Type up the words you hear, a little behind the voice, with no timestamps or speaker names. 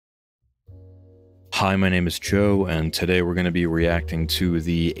Hi, my name is Joe, and today we're going to be reacting to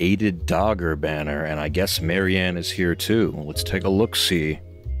the aided Dagr banner, and I guess Marianne is here too. Let's take a look-see.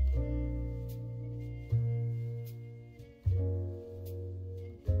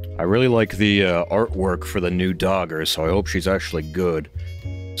 I really like the artwork for the new Dagr, so I hope she's actually good.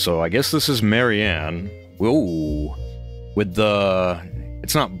 So I guess this is Marianne. Whoa! With the...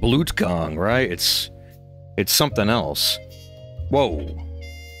 It's not Blutgang, right? It's something else. Whoa!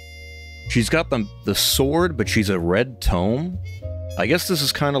 She's got the sword, but she's a red tome. I guess this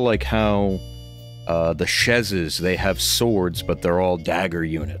is kind of like how the Shezes, they have swords, but they're all dagger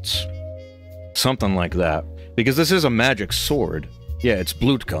units. Something like that. Because this is a magic sword. Yeah, it's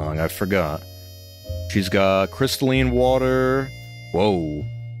Blutgang, I forgot. She's got crystalline water. Whoa.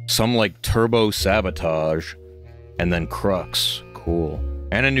 Some like turbo sabotage. And then crux. Cool.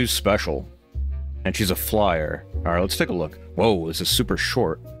 And a new special. And she's a flyer. Alright, let's take a look. Whoa, this is super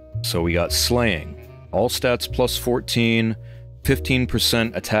short. So we got Slaying. All stats plus 14,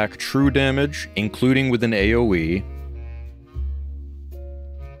 15% attack true damage, including with an AoE.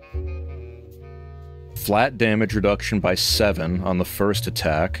 Flat damage reduction by 7 on the first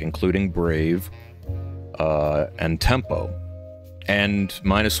attack, including Brave, and Tempo. And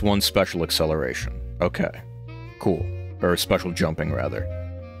 -1 special acceleration. Okay. Cool. Or special jumping, rather.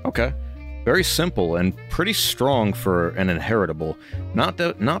 Okay. Very simple and pretty strong for an inheritable.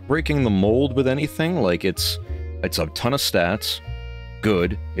 Not breaking the mold with anything, like it's a ton of stats.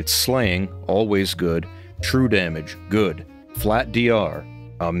 Good. It's slaying, always good. True damage, good. Flat DR,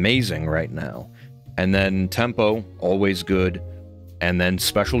 amazing right now. And then tempo, always good. And then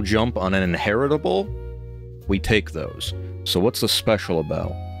special jump on an inheritable, we take those. So what's the special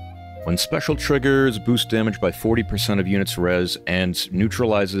about? When special triggers, boost damage by 40% of units res, and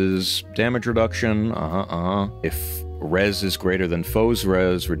neutralizes damage reduction, If res is greater than foe's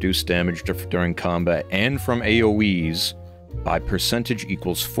res, reduce damage during combat and from AoEs by percentage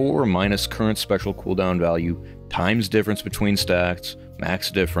equals 4 minus current special cooldown value times difference between stacks, max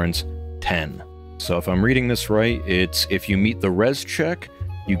difference, 10. So if I'm reading this right, it's if you meet the res check,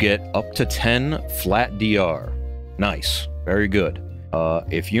 you get up to 10 flat DR. Nice. Very good.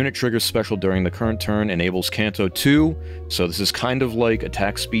 If unit triggers special during the current turn, enables Canto 2, so this is kind of like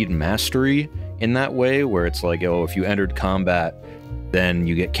attack speed mastery in that way, where it's like, oh, if you entered combat, then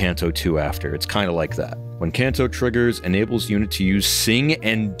you get Canto 2 after. It's kind of like that. When Canto triggers, enables unit to use Sing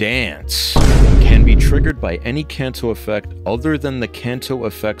and Dance. Can be triggered by any Canto effect other than the Canto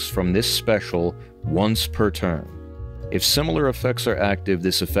effects from this special once per turn. If similar effects are active,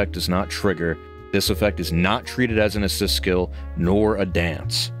 this effect does not trigger. This effect is not treated as an assist skill, nor a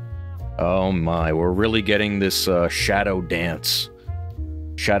dance. Oh my, we're really getting this shadow dance.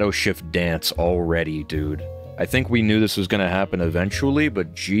 Shadow shift dance already, dude. I think we knew this was going to happen eventually,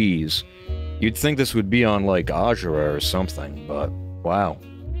 but geez. You'd think this would be on, like, Ajura or something, but wow.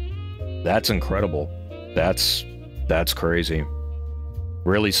 That's incredible. That's crazy.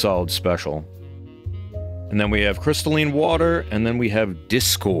 Really solid special. And then we have Crystalline Water, and then we have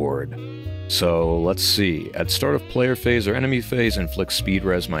Discord. So, let's see. At start of player phase or enemy phase, inflict speed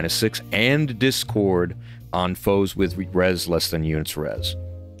res -6 and Discord on foes with res less than units res.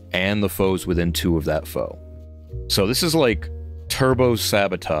 And the foes within 2 of that foe. So this is like turbo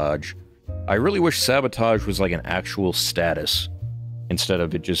sabotage. I really wish sabotage was like an actual status, instead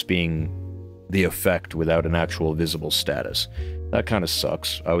of it just being the effect without an actual visible status. That kind of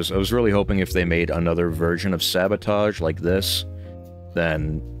sucks. I was really hoping if they made another version of sabotage like this,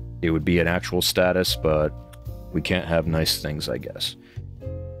 then it would be an actual status, but we can't have nice things, I guess.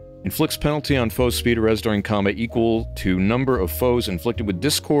 Inflicts penalty on foe's speed res during combat equal to number of foes inflicted with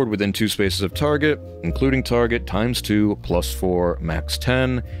Discord within 2 spaces of target, including target, times 2, plus 4, max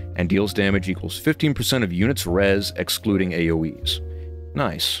 10, and deals damage equals 15% of units res, excluding AoEs.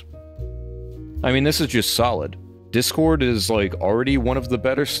 Nice. I mean, this is just solid. Discord is, like, already one of the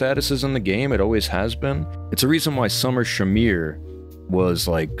better statuses in the game. It always has been. It's a reason why Summer Shamir was,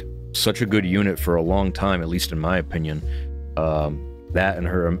 like, such a good unit for a long time, at least in my opinion. That and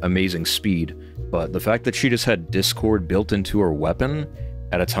her amazing speed. But the fact that she just had Discord built into her weapon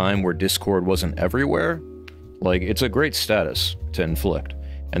at a time where Discord wasn't everywhere, like, it's a great status to inflict.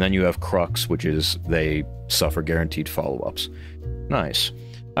 And then you have Crux, which is they suffer guaranteed follow-ups. Nice.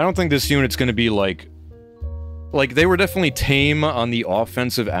 I don't think this unit's gonna be, like, they were definitely tame on the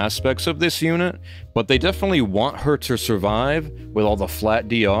offensive aspects of this unit, but they definitely want her to survive with all the flat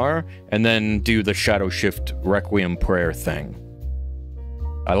DR, and then do the Shadow Shift Requiem Prayer thing.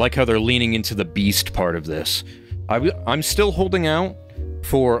 I like how they're leaning into the beast part of this. I'm still holding out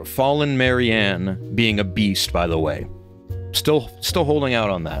for Fallen Marianne being a beast, by the way. Still holding out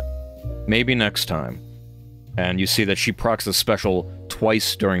on that. Maybe next time. And you see that she procs the special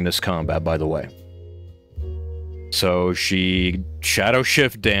twice during this combat, by the way. So she... Shadow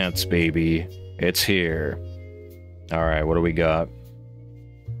Shift Dance, baby. It's here. Alright, what do we got?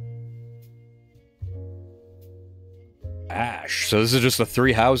 Ash. So this is just a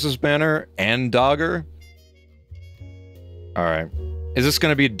 3 houses banner and Dagr? Alright. Is this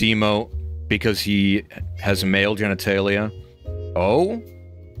gonna be a demote because he has male genitalia? Oh?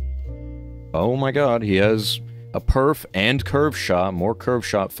 Oh my god, he has a perf and curve shot. More curve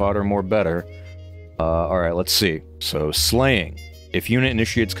shot fodder, more better. Alright, let's see. So, slaying. If unit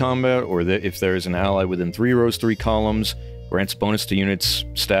initiates combat, or if there is an ally within 3 rows, 3 columns, grants bonus to units'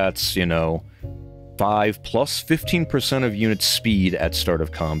 stats, you know, 5 plus 15% of unit speed at start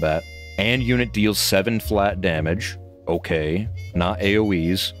of combat, and unit deals 7 flat damage. Okay, not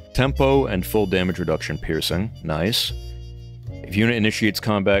AoEs. Tempo and full damage reduction piercing. Nice. If unit initiates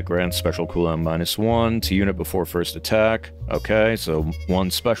combat, grants special cooldown -1 to unit before first attack. Okay, so 1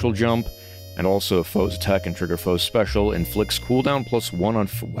 special jump. And also, if foes attack and trigger foes special, inflicts cooldown +1 on...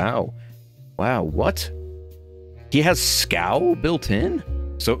 Wow. Wow, what? He has Scowl built in?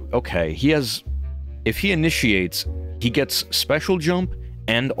 So, okay, he has... If he initiates, he gets special jump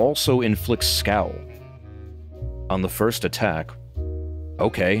and also inflicts Scowl on the first attack.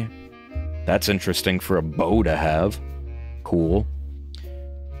 Okay. That's interesting for a bow to have. Cool.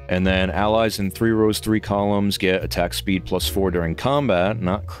 And then allies in 3 rows, 3 columns get attack speed +4 during combat.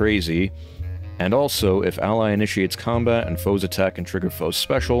 Not crazy. And also, if ally initiates combat and foes attack and trigger foes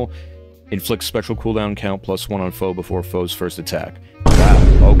special, inflicts special cooldown count +1 on foe before foe's first attack.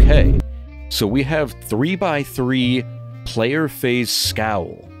 Wow, okay. So we have 3x3 player phase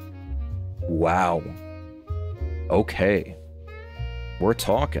Scowl. Wow. Okay. We're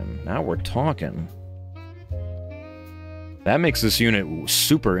talking. Now we're talking. That makes this unit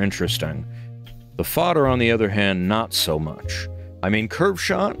super interesting. The fodder, on the other hand, not so much. I mean, curve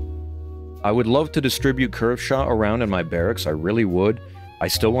shot, I would love to distribute curve shot around in my barracks, I really would. I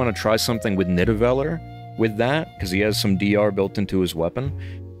still want to try something with Nidavellir with that, because he has some DR built into his weapon.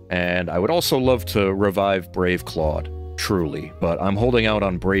 And I would also love to revive Brave Claude, truly, but I'm holding out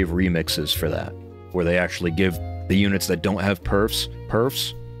on Brave remixes for that, where they actually give the units that don't have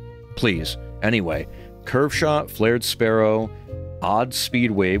perfs. Please. Anyway, curve shot, flared sparrow, odd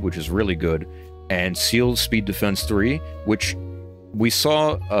speed wave, which is really good, and sealed speed defense 3, which we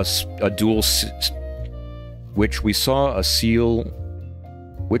saw a dual, which we saw a seal,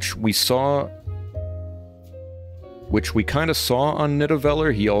 which we kind of saw on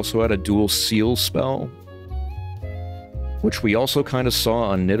Nidavellir. He also had a dual seal spell, which we also kind of saw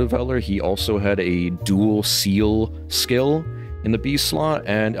on Nidavellir. He also had a dual seal skill in the B slot,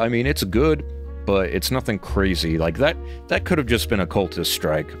 and I mean, it's good, but it's nothing crazy. Like, that could have just been a cultist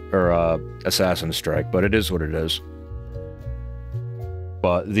strike, or assassin strike, but it is what it is.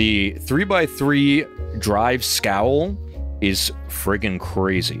 But the 3x3 drive Scowl is friggin'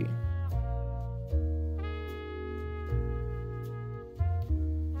 crazy.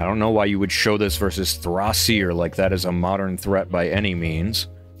 I don't know why you would show this versus Thrasir like that is a modern threat by any means.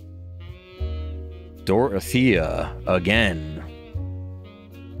 Dorothea, again.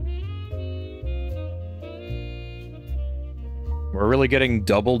 We're really getting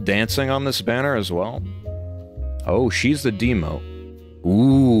double dancing on this banner as well. Oh, she's the demote.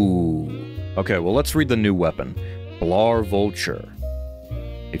 Ooh. Okay, well, let's read the new weapon. Blar Vulture.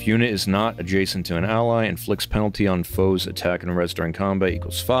 If unit is not adjacent to an ally, inflicts penalty on foes attack and res during combat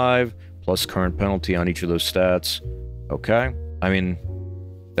equals 5, plus current penalty on each of those stats. Okay. I mean,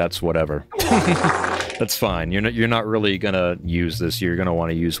 that's whatever. That's fine. You're not really gonna use this. You're gonna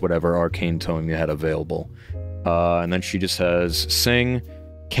want to use whatever arcane tome you had available. And then she just has Sing,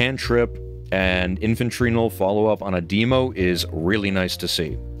 Cantrip, and Infantry Null follow-up on a demo is really nice to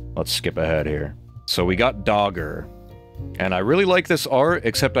see. Let's skip ahead here. So we got Dagr. And I really like this art,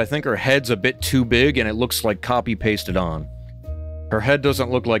 except I think her head's a bit too big and it looks like copy-pasted on. Her head doesn't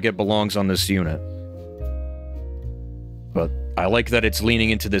look like it belongs on this unit. But I like that it's leaning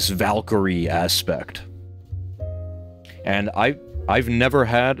into this Valkyrie aspect. And I've never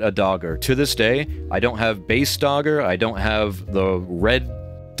had a Dagr. To this day, I don't have base Dagr, I don't have the red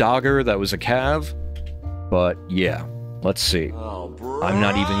Dagr that was a cav. But yeah, let's see. Oh, I'm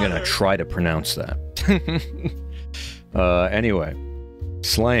not even gonna try to pronounce that. Anyway,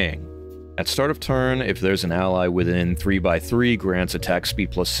 slaying. At start of turn, if there's an ally within 3x3, grants attack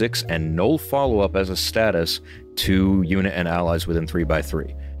speed +6 and no follow-up as a status to unit and allies within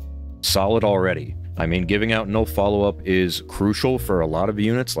 3x3. Solid already. I mean, giving out no follow-up is crucial for a lot of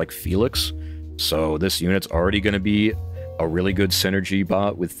units like Felix, so this unit's already going to be a really good synergy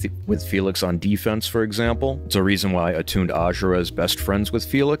bot with Felix on defense, for example. It's a reason why Attuned Azura is best friends with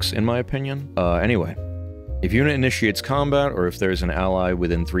Felix, in my opinion. Anyway, if unit initiates combat, or if there's an ally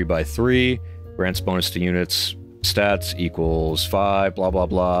within 3x3, grants bonus to units stats equals 5, blah, blah,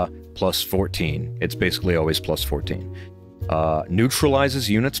 blah, plus 14. It's basically always plus 14. Neutralizes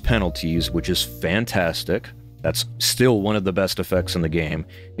units' penalties, which is fantastic. That's still one of the best effects in the game,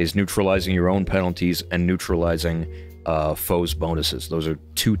 is neutralizing your own penalties and neutralizing foes' bonuses. Those are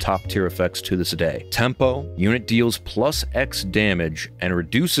two top-tier effects to this day. Tempo, unit deals plus X damage and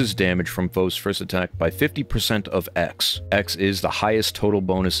reduces damage from foes' first attack by 50% of X. X is the highest total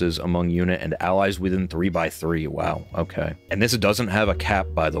bonuses among unit and allies within 3x3. Wow, okay. And this doesn't have a cap,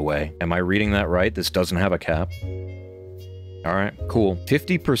 by the way. Am I reading that right? This doesn't have a cap? Alright, cool.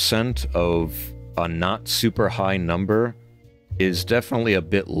 50% of a not super high number is definitely a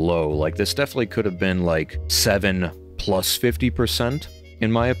bit low. Like, this definitely could have been like 7 plus 50%,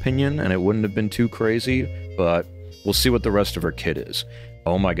 in my opinion, and it wouldn't have been too crazy, but we'll see what the rest of her kit is.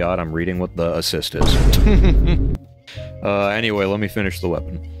 Oh my god, I'm reading what the assist is. Anyway, let me finish the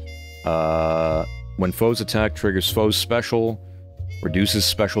weapon. When foes attack, triggers foes special, reduces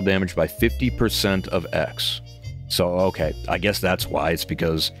special damage by 50% of X. So, okay, I guess that's why. It's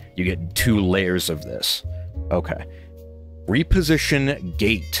because you get 2 layers of this. Okay. Reposition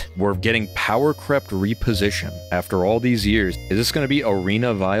Gate. We're getting Powercrept Reposition after all these years. Is this going to be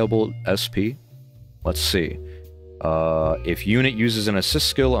arena viable SP? Let's see. If unit uses an assist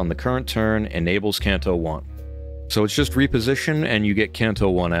skill on the current turn, enables Canto 1. So it's just Reposition, and you get Canto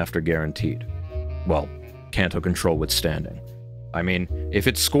 1 after guaranteed. Well, Canto Control withstanding. I mean, if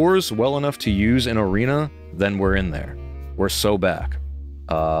it scores well enough to use in arena, then we're in there. We're so back.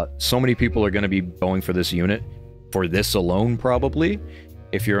 So many people are going to be going for this unit. For this alone, probably.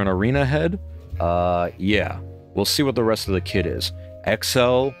 If you're an arena head, yeah. We'll see what the rest of the kit is.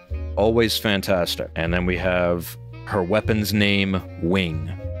 XL, always fantastic. And then we have her weapon's name,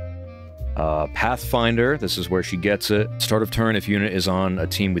 Wing. Pathfinder, this is where she gets it. Start of turn, if unit is on a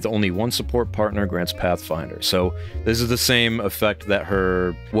team with only 1 support partner, grants Pathfinder. So this is the same effect that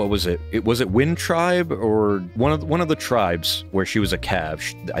her, what was it? Was it Wind Tribe or one of the tribes where she was a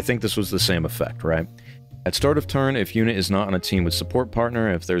cav? I think this was the same effect, right? At start of turn, if unit is not on a team with support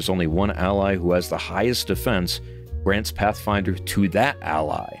partner, if there's only 1 ally who has the highest defense, grants Pathfinder to that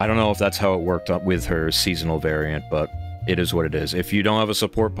ally. I don't know if that's how it worked up with her seasonal variant, but it is what it is. If you don't have a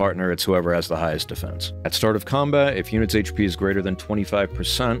support partner, it's whoever has the highest defense. At start of combat, if unit's HP is greater than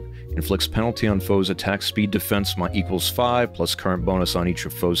 25%, inflicts penalty on foes' attack speed defense equals 5, plus current bonus on each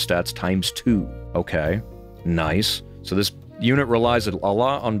of foes' stats times 2. Okay, nice. So this unit relies a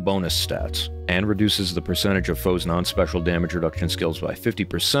lot on bonus stats, and reduces the percentage of foes' non-special damage reduction skills by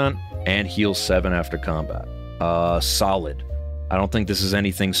 50%, and heals 7 after combat. Solid. I don't think this is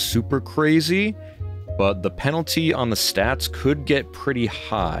anything super crazy, but the penalty on the stats could get pretty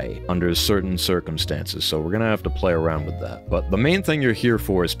high under certain circumstances, so we're gonna have to play around with that. But the main thing you're here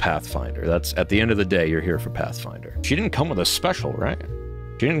for is Pathfinder. That's, at the end of the day, you're here for Pathfinder. She didn't come with a special, right?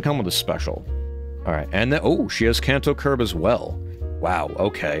 She didn't come with a special. Alright, and then, oh, she has Canto Curb as well. Wow,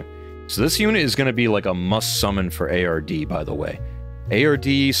 okay. So this unit is going to be like a must summon for ARD, by the way.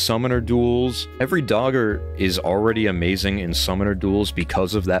 ARD, Summoner Duels, every Dagr is already amazing in Summoner Duels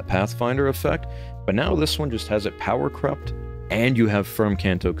because of that Pathfinder effect, but now this one just has it Powercrept, and you have Firm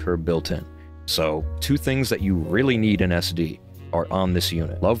Canto Curb built in. So, 2 things that you really need in SD are on this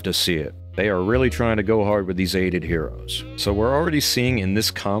unit. Love to see it. They are really trying to go hard with these aided heroes. So we're already seeing in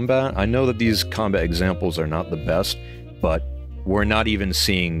this combat, I know that these combat examples are not the best, but we're not even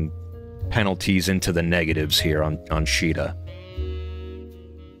seeing penalties into the negatives here on Sheeta.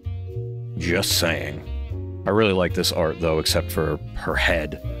 Just saying. I really like this art though, except for her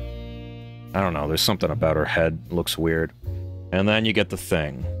head. I don't know, there's something about her head, it looks weird. And then you get the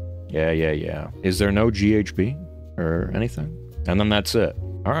thing. Yeah. Is there no GHB or anything? And then that's it.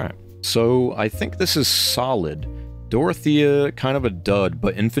 Alright. So, I think this is solid. Dorothea, kind of a dud,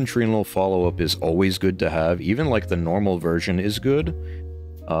 but infantry and low follow-up is always good to have. Even, like, the normal version is good.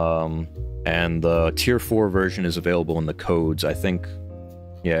 And the tier 4 version is available in the codes, I think,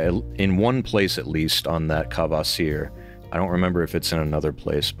 yeah, in one place at least on that Cavassier. I don't remember if it's in another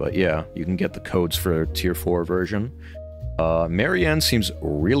place, but yeah, you can get the codes for tier 4 version. Marianne seems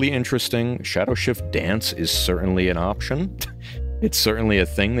really interesting. Shadow Shift Dance is certainly an option. It's certainly a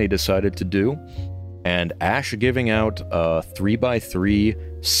thing they decided to do. And Ash giving out a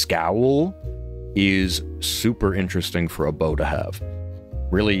 3x3 Scowl is super interesting for a bow to have.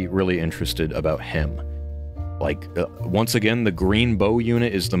 Really, really interested about him. Like, once again, the green bow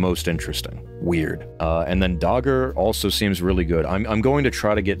unit is the most interesting. Weird. And then Dagr also seems really good. I'm going to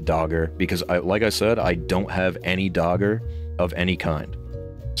try to get Dagr, because, like I said, I don't have any Dagr of any kind.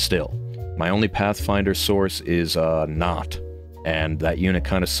 Still. My only Pathfinder source is Not, and that unit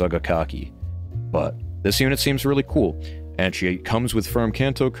kind of Sugakaki. But this unit seems really cool. And she comes with Firm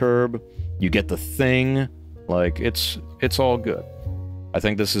Canto Curb, you get the thing, like, it's all good. I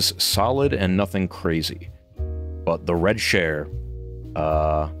think this is solid and nothing crazy. But the red share,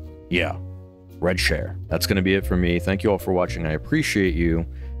 yeah, red share. That's going to be it for me. Thank you all for watching. I appreciate you.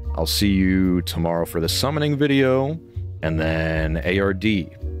 I'll see you tomorrow for the summoning video, and then ARD.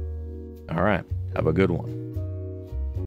 All right, have a good one.